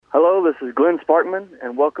Hello, this is Glenn Sparkman,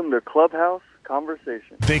 and welcome to Clubhouse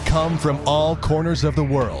Conversation. They come from all corners of the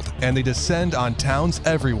world, and they descend on towns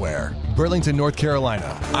everywhere. Burlington, North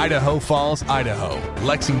Carolina, Idaho Falls, Idaho,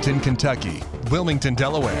 Lexington, Kentucky, Wilmington,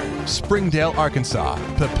 Delaware, Springdale, Arkansas,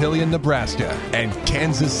 Papillion, Nebraska, and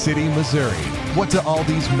Kansas City, Missouri. What do all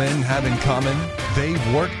these men have in common? They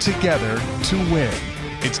work together to win.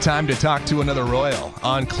 It's time to talk to another Royal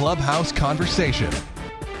on Clubhouse Conversation.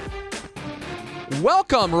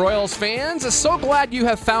 Welcome, Royals fans. So glad you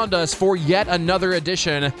have found us for yet another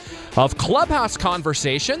edition of Clubhouse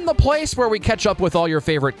Conversation, the place where we catch up with all your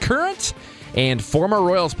favorite current and former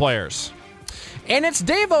Royals players. And it's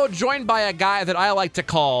Dave-O, joined by a guy that I like to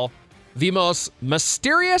call the most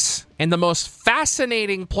mysterious and the most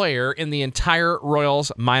fascinating player in the entire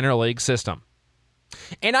Royals minor league system.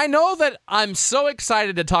 And I know that I'm so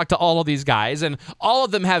excited to talk to all of these guys, and all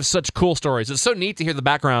of them have such cool stories. It's so neat to hear the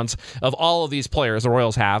backgrounds of all of these players the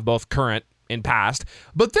Royals have, both current and past.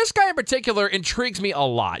 But this guy in particular intrigues me a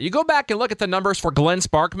lot. You go back and look at the numbers for Glenn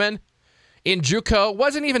Sparkman. In JUCO,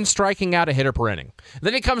 wasn't even striking out a hitter per inning.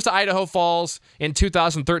 Then he comes to Idaho Falls in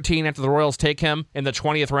 2013 after the Royals take him in the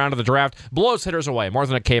 20th round of the draft, blows hitters away, more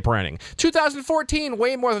than a K per inning. 2014,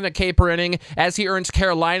 way more than a K per inning as he earns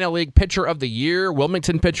Carolina League Pitcher of the Year.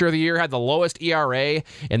 Wilmington Pitcher of the Year, had the lowest ERA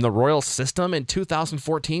in the Royals system in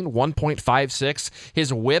 2014, 1.56.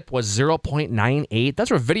 His whip was 0.98.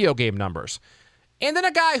 Those are video game numbers. And then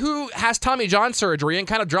a guy who has Tommy John surgery and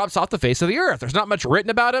kind of drops off the face of the earth. There's not much written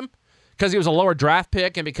about him, because he was a lower draft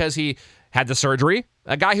pick and because he had the surgery.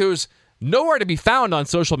 A guy who's nowhere to be found on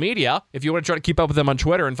social media. If you want to try to keep up with him on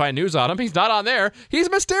Twitter and find news on him, he's not on there.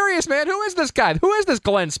 He's mysterious, man. Who is this guy? Who is this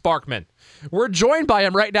Glenn Sparkman? We're joined by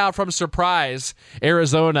him right now from Surprise,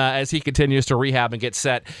 Arizona, as he continues to rehab and get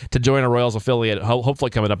set to join a Royals affiliate,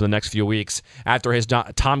 hopefully coming up in the next few weeks after his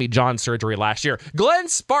Tommy John surgery last year. Glenn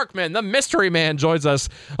Sparkman, the mystery man, joins us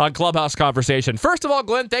on Clubhouse Conversation. First of all,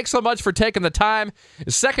 Glenn, thanks so much for taking the time.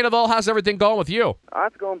 Second of all, how's everything going with you?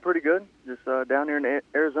 It's going pretty good. Just down here in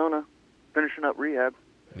Arizona, finishing up rehab.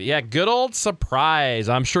 Yeah, good old Surprise.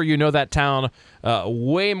 I'm sure you know that town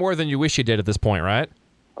way more than you wish you did at this point, right?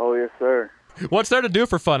 Oh, yes, sir. What's there to do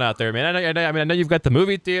for fun out there, man? I know you've got the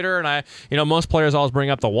movie theater, and most players always bring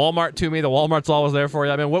up the Walmart to me. The Walmart's always there for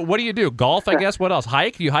you. I mean, what do you do? Golf, I guess. What else?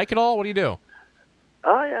 Hike? Do you hike at all? What do you do?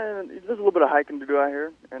 Yeah, there's a little bit of hiking to do out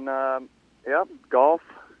here, and golf.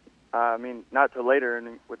 Not till later,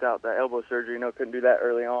 and without the elbow surgery, couldn't do that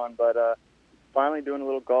early on. But finally, doing a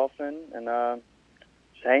little golfing and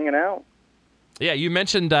just hanging out. Yeah, you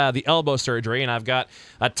mentioned the elbow surgery, and I've got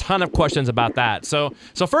a ton of questions about that. So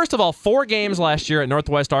first of all, 4 games last year at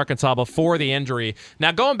Northwest Arkansas before the injury.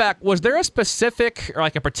 Now, going back, was there a specific, or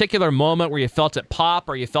like a particular moment where you felt it pop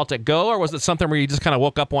or you felt it go, or was it something where you just kind of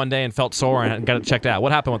woke up one day and felt sore and got it checked out?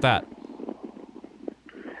 What happened with that?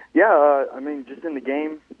 Yeah, just in the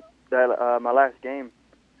game, that my last game,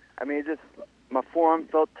 my forearm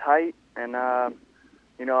felt tight, and I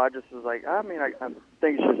just was like, I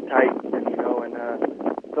think it's just tight, and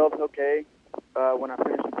felt okay when I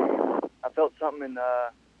finished the game. I felt something in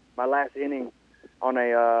my last inning on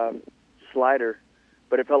a slider,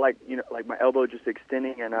 but it felt like my elbow just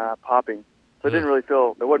extending and popping. So it didn't really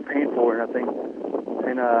feel, it wasn't painful or nothing,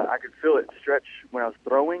 and I could feel it stretch when I was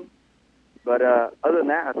throwing. But other than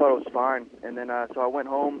that, I thought it was fine. And then so I went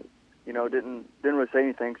home, didn't really say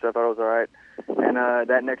anything, so I thought it was all right. And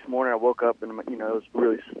that next morning I woke up and it was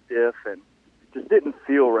really stiff and just didn't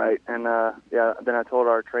feel right. And then I told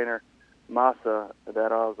our trainer Masa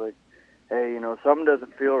that I was like, hey, something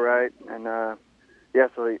doesn't feel right. And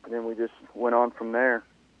so then we just went on from there.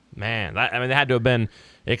 Man, that had to have been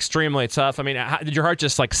extremely tough. Did your heart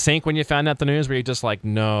just sink when you found out the news? Were you just like,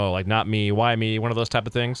 no, not me, why me? One of those type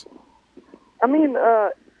of things.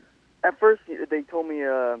 At first they told me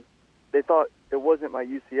they thought it wasn't my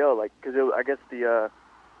UCL, because I guess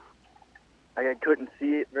I couldn't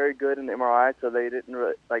see it very good in the MRI, so they didn't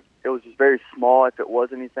really, it was just very small if it was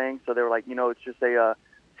anything. So they were like, it's just a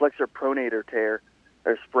flexor pronator tear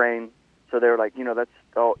or sprain. So they were like,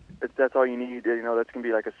 that's all you need. That's going to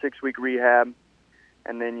be like a 6-week rehab,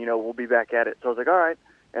 and then, we'll be back at it. So I was like, all right.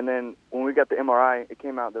 And then when we got the MRI, it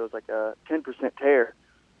came out there was like a 10% tear.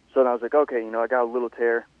 So then I was like, okay, I got a little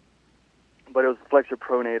tear, but it was flexor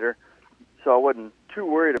pronator. So I wasn't too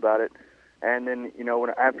worried about it. And then,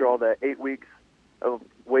 after all the 8 weeks of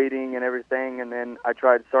waiting and everything, and then I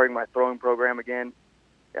tried starting my throwing program again,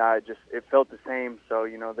 it felt the same. So,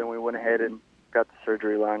 then we went ahead and got the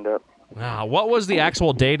surgery lined up. Wow. What was the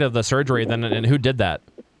actual date of the surgery then, and who did that?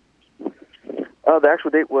 The actual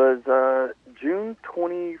date was June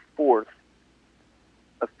 24th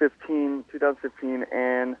of 2015,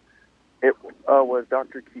 and It was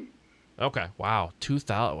Dr. Key. Okay. Wow.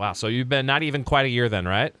 2000. Wow. So you've been not even quite a year then,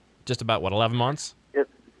 right? Just about, 11 months? Yes,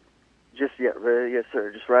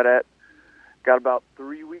 sir. Just got about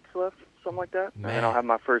 3 weeks left, something like that. Man. And I'll have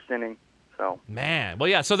my first inning. So. Man. Well,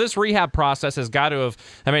 yeah, so this rehab process has got to have,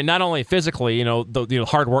 I mean, not only physically, the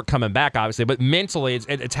hard work coming back, obviously, but mentally,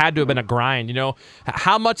 it's had to have been a grind.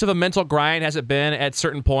 How much of a mental grind has it been at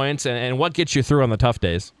certain points, and what gets you through on the tough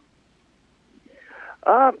days?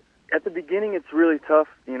 At the beginning, it's really tough,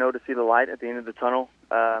 to see the light at the end of the tunnel.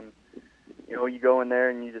 You go in there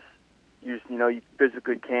and you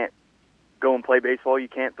physically can't go and play baseball. You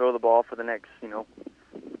can't throw the ball for the next,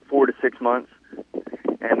 4 to 6 months.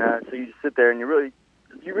 And so you just sit there and you really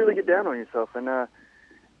get down on yourself. And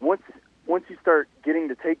once you start getting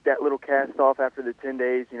to take that little cast off after the 10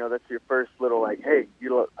 days, that's your first little hey,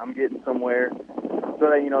 I'm getting somewhere. So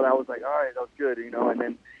that that was like, all right, that was good, And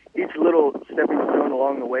then each little stepping stone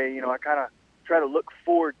along the way, I kind of try to look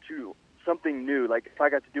forward to something new. Like if I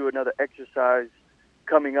got to do another exercise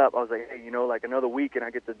coming up, I was like, hey, like another week and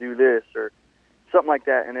I get to do this or something like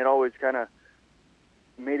that. And it always kind of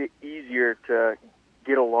made it easier to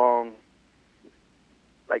get along,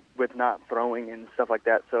 like with not throwing and stuff like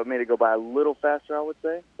that. So it made it go by a little faster, I would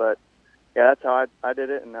say. But yeah, that's how I did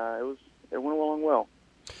it, and it went along well.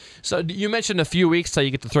 So you mentioned a few weeks till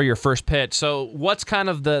you get to throw your first pitch. So what's kind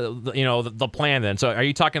of the plan then? So are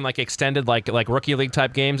you talking like extended, like rookie league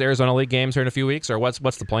type games, Arizona League games here in a few weeks, or what's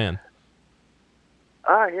the plan?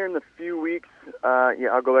 Here in a few weeks,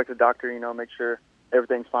 I'll go back to the doctor, make sure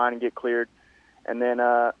everything's fine and get cleared. And then,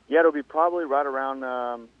 it'll be probably right around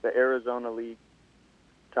the Arizona League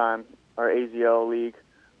time, or AZL League,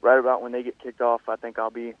 right about when they get kicked off. I think I'll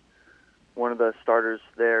be one of the starters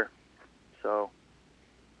there. So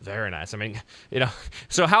very nice. I mean,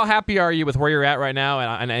 so how happy are you with where you're at right now?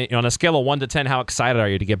 And on a scale of 1 to 10, how excited are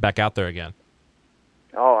you to get back out there again?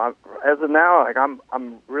 Oh, as of now,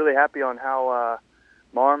 I'm really happy on how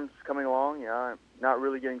my arm's coming along. I'm not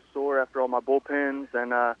really getting sore after all my bullpens,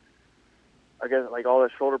 and I guess like all the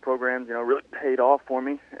shoulder programs, really paid off for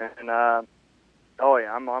me. And I'm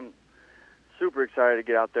super excited to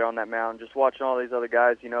get out there on that mound. Just watching all these other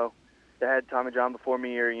guys, that had Tommy John before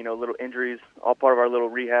me, or little injuries, all part of our little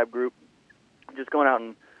rehab group. Just going out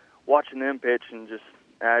and watching them pitch, and just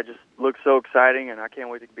looks so exciting, and I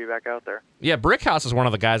can't wait to be back out there. Yeah, Brickhouse is one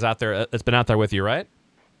of the guys out there that's been out there with you, right?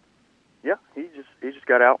 Yeah, he just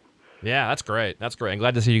got out. Yeah, that's great. That's great. I'm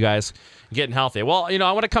glad to see you guys getting healthy. Well,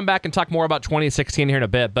 I want to come back and talk more about 2016 here in a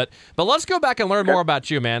bit, but let's go back and learn more about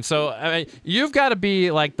you, man. So, I mean, you've got to be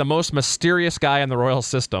like the most mysterious guy in the Royals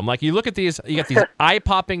system. Like, you look at these, you got these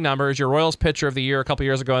eye-popping numbers. Your Royals pitcher of the year a couple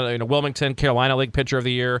years ago, Wilmington, Carolina League pitcher of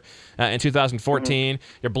the year in 2014. Mm-hmm.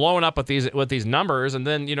 You're blowing up with these numbers, and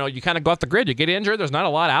then you kind of go off the grid. You get injured. There's not a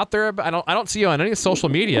lot out there. But I don't see you on any social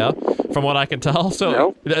media, from what I can tell. So,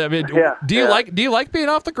 nope. I mean, do you like being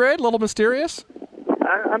off the grid? A little mysterious?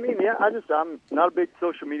 I mean, yeah, I'm not a big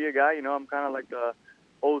social media guy. I'm kind of like the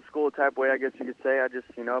old school type way, I guess you could say.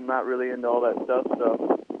 I'm not really into all that stuff.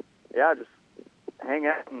 So, yeah, I just hang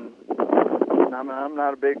out, and I'm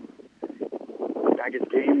not a big, I guess,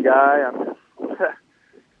 game guy. I'm just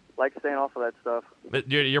like staying off of that stuff. But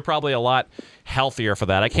you're probably a lot healthier for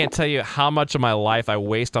that. I can't tell you how much of my life I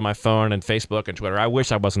waste on my phone and Facebook and Twitter. I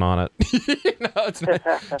wish I wasn't on it. It's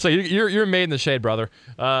not. So you're made in the shade, brother.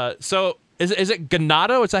 So is it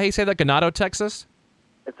Ganado? Is that how you say that? Ganado, Texas?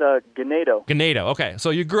 It's Ganado. Ganado. Okay.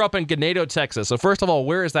 So you grew up in Ganado, Texas. So first of all,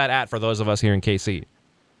 where is that at for those of us here in KC?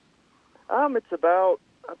 It's about,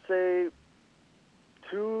 I'd say,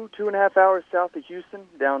 2.5 hours south of Houston,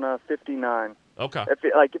 down 59. Okay.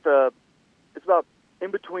 It's about in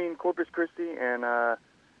between Corpus Christi and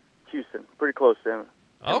Houston, pretty close in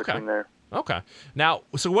between there. Okay. Now,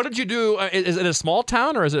 so what did you do? Is it a small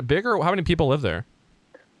town or is it bigger? How many people live there?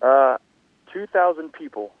 2,000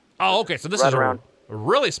 people. Oh, okay. So this is a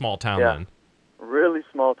really small town then. Really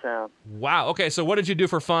small town. Wow. Okay. So what did you do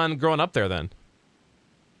for fun growing up there then?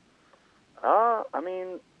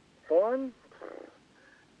 Fun.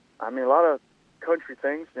 A lot of country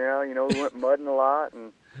things. We went mudding a lot,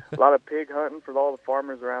 and a lot of pig hunting for all the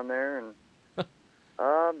farmers around there, and just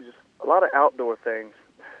a lot of outdoor things.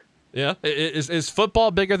 Yeah. Is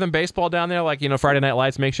football bigger than baseball down there? Like, Friday Night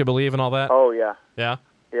Lights makes you believe and all that? Oh, yeah. Yeah?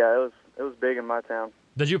 Yeah, it was big in my town.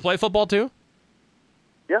 Did you play football too?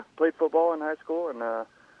 Yeah, played football in high school, and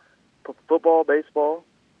football, baseball,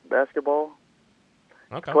 basketball.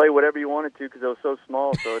 Okay. play whatever you wanted to because it was so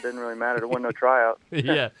small, so it didn't really matter. There wasn't no tryout.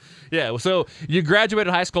 Yeah. So you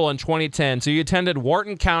graduated high school in 2010. So you attended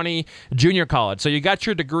Wharton County Junior College. So you got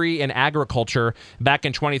your degree in agriculture back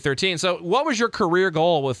in 2013. So what was your career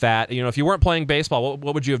goal with that? If you weren't playing baseball,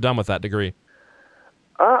 what would you have done with that degree?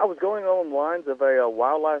 I was going along the lines of a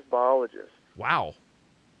wildlife biologist. Wow.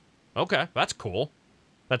 Okay, that's cool.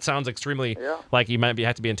 That sounds extremely like you might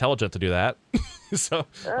have to be intelligent to do that. So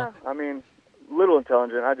yeah, I mean, little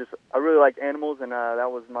intelligent. I really like animals, and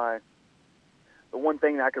that was the one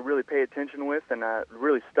thing that I could really pay attention with, and it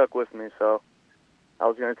really stuck with me. So I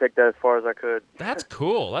was going to take that as far as I could. That's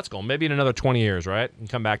cool. That's cool. Maybe in another 20 years, right? And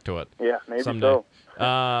come back to it. Yeah, maybe someday. So.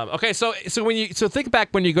 Okay, so think back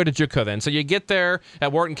when you go to JUCO then. So you get there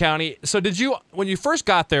at Wharton County. So when you first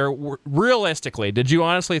got there, realistically, did you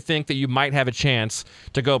honestly think that you might have a chance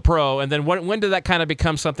to go pro? And then when did that kind of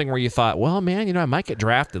become something where you thought, well, man, I might get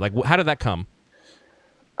drafted? Like, how did that come?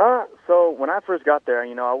 So when I first got there,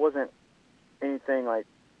 I wasn't anything like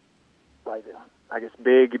I guess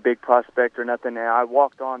big prospect or nothing. And I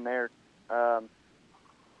walked on there because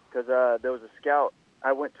there was a scout.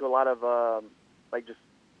 I went to a lot of just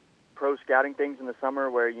pro scouting things in the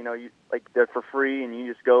summer where you like they're for free and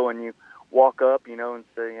you just go and you walk up and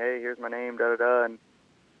say, hey, here's my name, da da da, and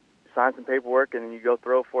sign some paperwork, and then you go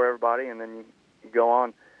throw for everybody, and then you go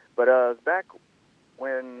on. But it was back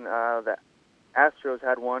when the Astros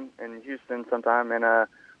had one in Houston sometime, and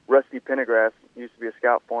Rusty Pendergrass used to be a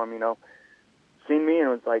scout for him, seen me and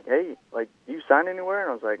was like, hey, like, you signed anywhere? And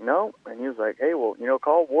I was like, no. And he was like, hey, well,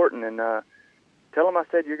 call Wharton and tell him I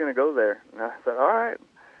said you're going to go there. And I said, all right.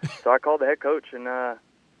 So I called the head coach, and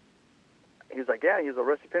he was like, yeah, he was a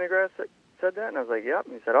Rusty Pendergrass that said that. And I was like, yep.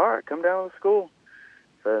 And he said, all right, come down to the school.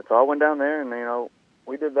 So I went down there, and,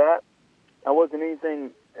 we did that. I wasn't anything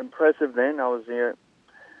impressive then. I was a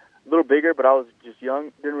little bigger, but I was just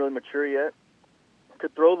young, didn't really mature yet.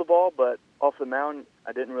 Could throw the ball, but off the mound,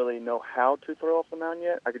 I didn't really know how to throw off the mound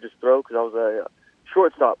yet. I could just throw because I was a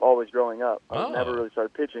shortstop always growing up. I never really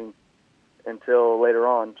started pitching until later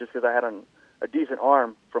on, just because I had a decent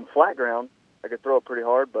arm from flat ground. I could throw it pretty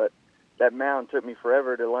hard, but that mound took me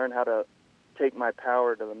forever to learn how to take my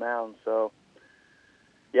power to the mound. So,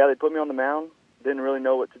 yeah, they put me on the mound. Didn't really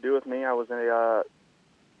know what to do with me. I was a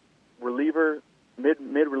reliever,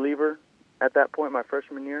 mid-reliever at that point, my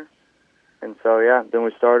freshman year. And so, yeah, then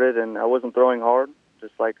we started, and I wasn't throwing hard,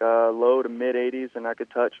 just like low to mid-80s, and I could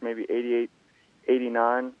touch maybe 88,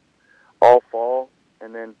 89 all fall.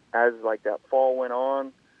 And then as, like, that fall went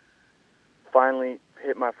on, finally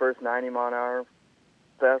hit my first 90-mile-an-hour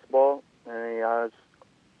fastball, and I was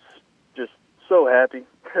just so happy.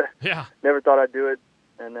 Yeah. Never thought I'd do it.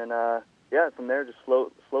 And then, from there, just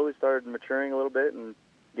slowly started maturing a little bit and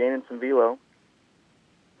gaining some velo.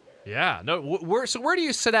 Yeah. No. Where do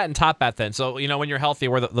you sit at and top at then? So when you're healthy,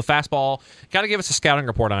 where the fastball. Got to give us a scouting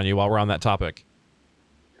report on you while we're on that topic.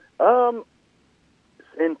 In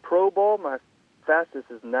pro ball, my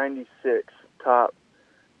fastest is 96 top,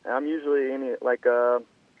 and I'm usually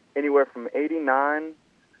anywhere from 89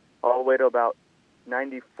 all the way to about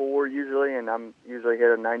 94 usually, and I'm usually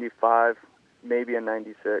hit a 95, maybe a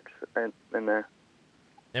 96 in there.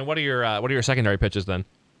 And what are your secondary pitches then?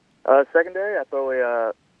 Secondary, I throw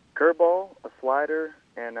a curveball, a slider,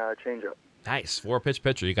 and a changeup. Nice. 4-pitch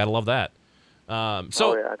pitcher. You got to love that. Oh,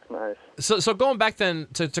 yeah, that's nice. So going back then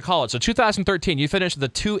to college, so 2013, you finished with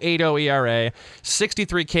a 2.80 ERA,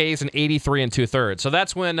 63 Ks, and 83 2/3. So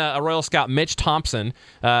that's when a Royal Scout, Mitch Thompson,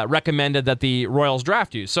 recommended that the Royals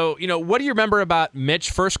draft you. So, what do you remember about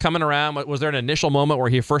Mitch first coming around? Was there an initial moment where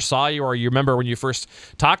he first saw you, or you remember when you first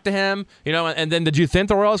talked to him? And then did you think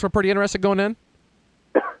the Royals were pretty interested going in?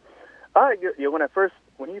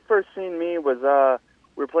 When he first seen me was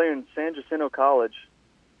we were playing San Jacinto College.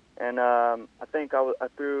 And I think I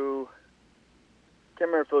threw,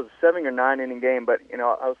 can't remember if it was a 7 or 9 inning game, but I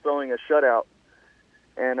was throwing a shutout,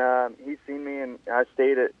 and he seen me, and I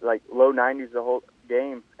stayed at like low 90s the whole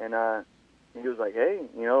game, and he was like, hey,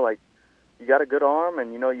 you got a good arm,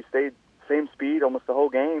 and you stayed same speed almost the whole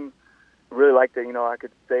game. Really liked that I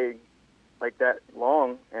could stay like that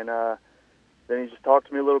long, and then he just talked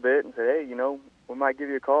to me a little bit and said, hey, we might give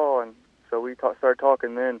you a call, and so we started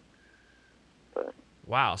talking then. But.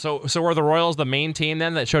 Wow. So were the Royals the main team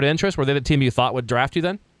then that showed interest? Were they the team you thought would draft you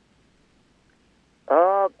then?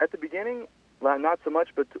 At the beginning, not so much,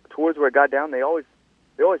 but towards where it got down, they always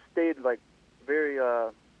stayed like very I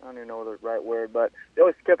don't even know the right word, but they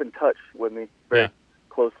always kept in touch with me very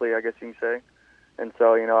closely, I guess you can say. And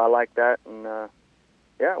so I liked that, and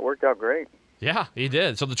it worked out great. Yeah, he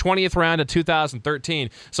did. So the 20th round of 2013.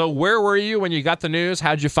 So where were you when you got the news?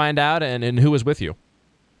 How did you find out, and who was with you?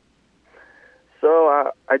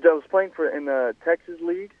 I was playing in the Texas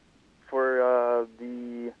League for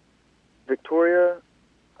the Victoria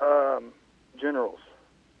Generals,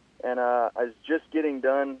 and I was just getting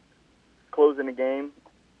done closing a game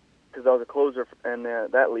because I was a closer in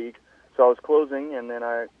that league. So I was closing, and then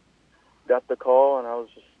I got the call, and I was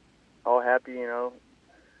just all happy, you know.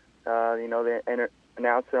 They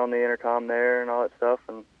announced it on the intercom there and all that stuff,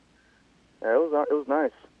 and yeah, it was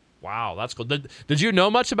nice. Wow, that's cool. Did you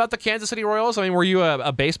know much about the Kansas City Royals? I mean, were you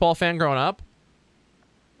a baseball fan growing up?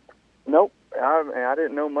 Nope, I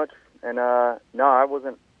didn't know much, and no, I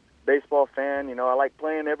wasn't a baseball fan. You know, I like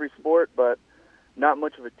playing every sport, but not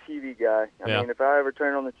much of a TV guy. I mean, if I ever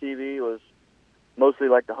turned on the TV, it was mostly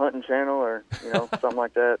like the Hunting Channel or, something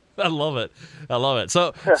like that. I love it.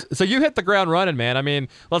 So you hit the ground running, man. I mean,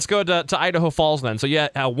 let's go to Idaho Falls then. So you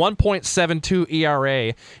had a 1.72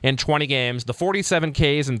 ERA in 20 games, the 47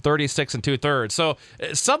 Ks and 36 2/3. So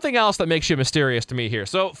something else that makes you mysterious to me here.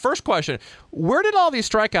 So first question, where did all these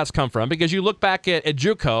strikeouts come from? Because you look back at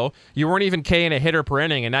JUCO, you weren't even K-ing a hitter per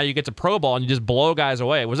inning, and now you get to pro ball and you just blow guys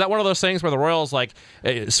away. Was that one of those things where the Royals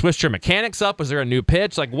switched your mechanics up? Was there a new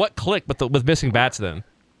pitch? Like what clicked with missing bats then?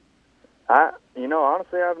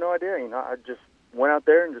 Honestly, I have no idea. I just went out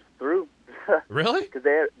there and just threw. Really? Because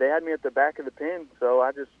they had me at the back of the pin, so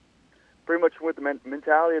I just pretty much with the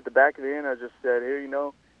mentality at the back of the inn, I just said,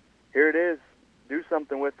 here it is, do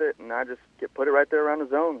something with it, and I just put it right there around the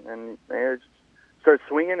zone, and they just started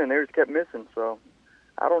swinging, and they just kept missing. So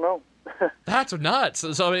I don't know. That's nuts.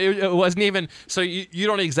 So it wasn't even. So you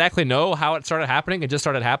don't exactly know how it started happening. It just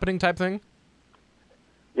started happening, type thing.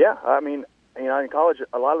 Yeah, I mean. In college,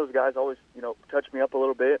 a lot of those guys always, touched me up a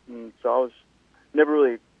little bit, and so I was never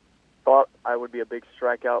really thought I would be a big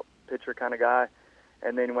strikeout pitcher kind of guy.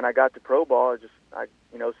 And then when I got to pro ball, I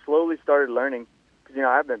slowly started learning because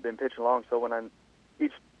I haven't been pitching long. So when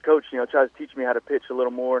each coach, tries to teach me how to pitch a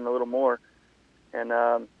little more, and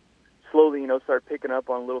slowly, started picking up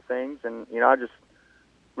on little things, and I just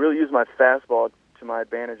really use my fastball to my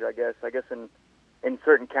advantage, I guess. In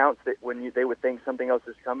certain counts that when they would think something else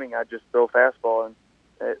is coming, I'd just throw a fastball and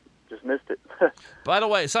just missed it. By the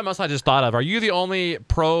way, something else I just thought of. Are you the only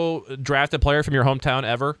pro drafted player from your hometown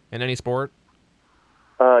ever in any sport?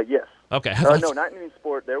 Yes. Okay. No, not in any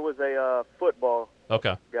sport. There was a football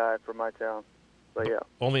guy from my town. But yeah.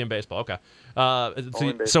 Only in baseball. Okay.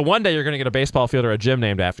 So one day you're going to get a baseball field or a gym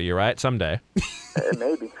named after you, right? Someday.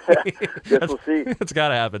 Maybe. Guess we'll see. It's got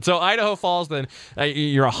to happen. So Idaho Falls, then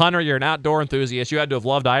you're a hunter, you're an outdoor enthusiast. You had to have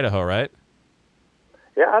loved Idaho, right?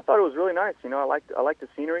 Yeah, I thought it was really nice. I liked the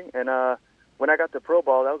scenery, and when I got to pro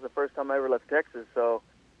ball, that was the first time I ever left Texas. So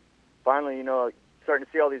finally, starting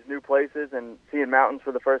to see all these new places and seeing mountains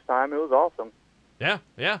for the first time, it was awesome.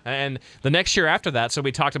 Yeah. And the next year after that, so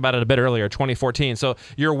we talked about it a bit earlier, 2014. So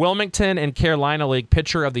you're Wilmington and Carolina League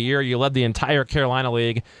Pitcher of the Year. You led the entire Carolina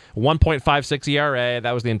League, 1.56 ERA.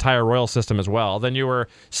 That was the entire Royal system as well. Then you were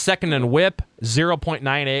second in WHIP,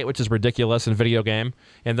 0.98, which is ridiculous in video game.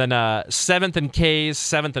 And then seventh in Ks,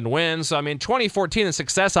 seventh in wins. So, 2014, the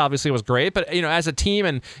success obviously was great. But, as a team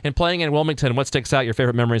and playing in Wilmington, what sticks out, your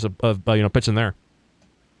favorite memories of pitching there?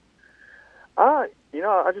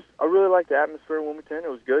 I really liked the atmosphere in Wilmington. It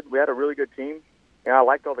was good. We had a really good team. I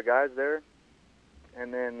liked all the guys there.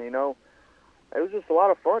 And then, it was just a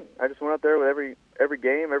lot of fun. I just went out there with every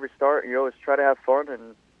game, every start, just try to have fun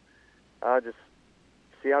and just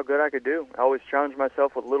see how good I could do. I always challenge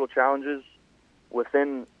myself with little challenges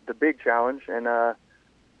within the big challenge. And,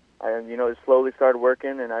 it slowly started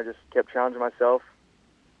working, and I just kept challenging myself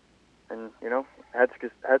and, had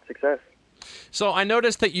success. So I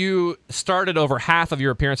noticed that you started over half of your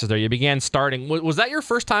appearances there. You began starting. Was that your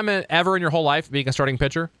first time ever in your whole life being a starting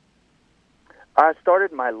pitcher? I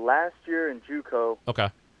started my last year in JUCO. Okay.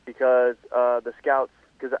 Because the scouts,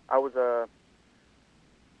 because I was a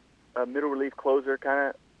middle relief closer kind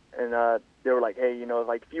of, and they were like, hey,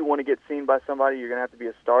 if you want to get seen by somebody, you're going to have to be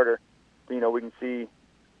a starter. We can see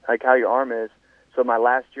how your arm is. So my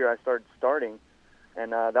last year I started starting,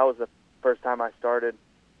 and that was the first time I started.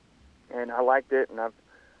 And I liked it, and I've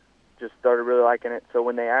just started really liking it. So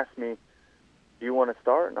when they asked me, do you want to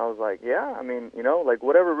start? And I was like, yeah,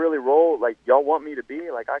 whatever really role, y'all want me to be,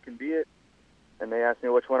 I can be it. And they asked me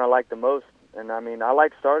which one I like the most. And, I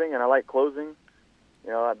like starting and I like closing.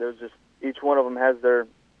 There's just, each one of them has their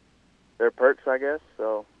perks, I guess.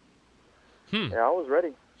 So, yeah, I was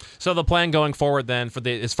ready. So the plan going forward then,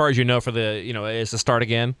 as far as is to start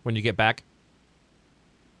again when you get back?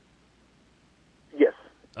 Yes.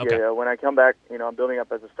 Okay. Yeah, when I come back, I'm building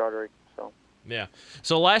up as a starter. So. Yeah.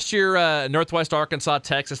 So last year, Northwest Arkansas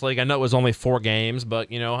Texas League. I know it was only 4 games,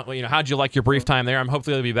 but how'd you like your brief time there? I'm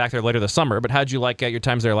hopefully you'll be back there later this summer. But how'd you like your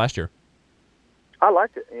times there last year? I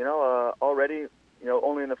liked it. Already,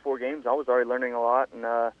 only in the 4 games, I was already learning a lot and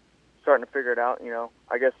starting to figure it out.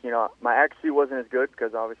 I guess my accuracy wasn't as good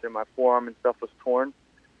because obviously my forearm and stuff was torn.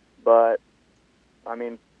 But I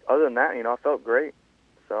mean, other than that, I felt great.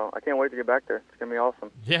 So I can't wait to get back there. It's going to be awesome.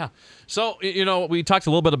 Yeah. So, we talked a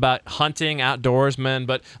little bit about hunting, outdoorsmen,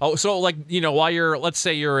 but while let's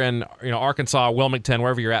say you're in, Arkansas, Wilmington,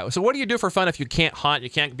 wherever you're at. So what do you do for fun if you can't hunt, you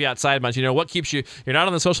can't be outside much? What keeps you, you're not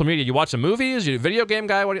on the social media, you watch some movies, you're a video game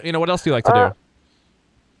guy, what else do you like to do?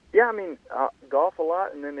 Yeah, I mean, golf a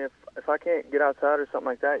lot, and then if I can't get outside or something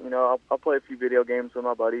like that, I'll play a few video games with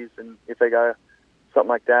my buddies, and if they got something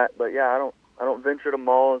like that. But yeah, I don't venture to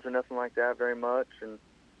malls or nothing like that very much, and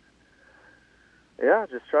yeah,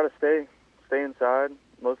 just try to stay inside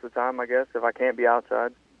most of the time, I guess, if I can't be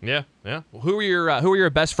outside. Yeah. Who are your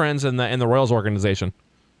best friends in the Royals organization?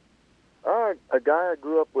 A guy I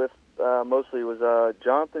grew up with mostly was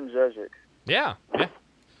Jonathan Jezik. Yeah.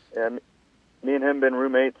 Me and him been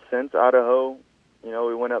roommates since Idaho.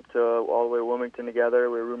 We went up to all the way to Wilmington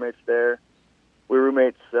together. We were roommates there. We were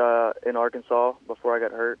roommates in Arkansas before I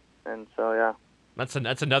got hurt, and so yeah. That's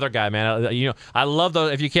another guy, man. I love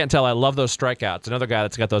those. If you can't tell, I love those strikeouts. Another guy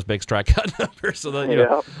that's got those big strikeout numbers.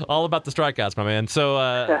 So all about the strikeouts, my man. So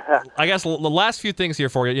I guess the last few things here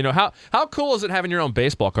for you. How cool is it having your own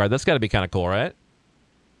baseball card? That's got to be kind of cool, right?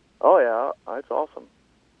 Oh yeah, it's awesome.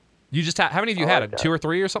 You just how many of you had? 2 or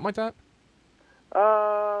 3 or something like that?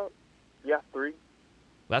 Yeah, 3.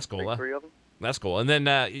 That's cool. 3 of them. That's cool. And then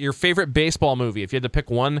your favorite baseball movie? If you had to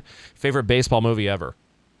pick one favorite baseball movie ever.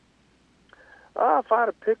 If I had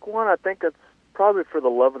to pick one, I think it's probably For the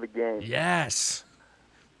Love of the Game. Yes.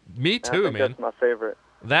 Me too, man. That's my favorite.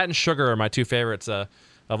 That and Sugar are my 2 favorites of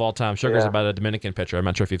all time. Sugar's about a Dominican pitcher. I'm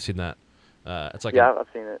not sure if you've seen that. It's like I've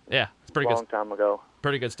seen it. Yeah, it's pretty good. A long time ago.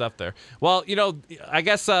 Pretty good stuff there. Well, I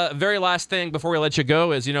guess very last thing before we let you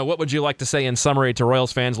go is, what would you like to say in summary to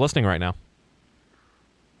Royals fans listening right now?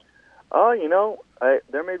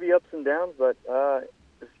 There may be ups and downs, but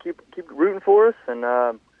just keep rooting for us,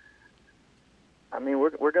 and I mean,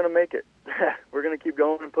 we're going to make it. We're going to keep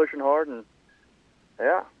going and pushing hard, and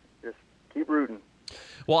yeah, just keep rooting.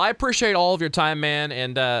 Well, I appreciate all of your time, man,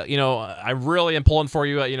 and I really am pulling for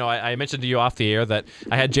you. I mentioned to you off the air that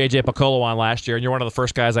I had J.J. Piccolo on last year, and you're one of the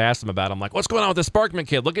first guys I asked him about. I'm like, what's going on with this Sparkman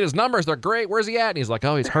kid? Look at his numbers; they're great. Where's he at? And he's like,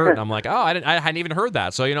 oh, he's hurt. And I'm like, oh, I hadn't even heard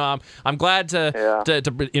that. So I'm glad to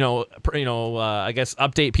I guess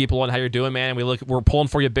update people on how you're doing, man. We're pulling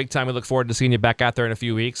for you big time. We look forward to seeing you back out there in a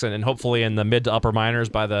few weeks, and hopefully in the mid to upper minors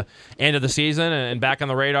by the end of the season, and back on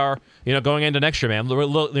the radar. Going into next year, man.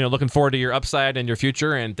 Looking forward to your upside and your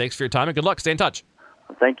future. And thanks for your time and good luck. Stay in touch.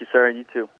 Thank you, sir. You too.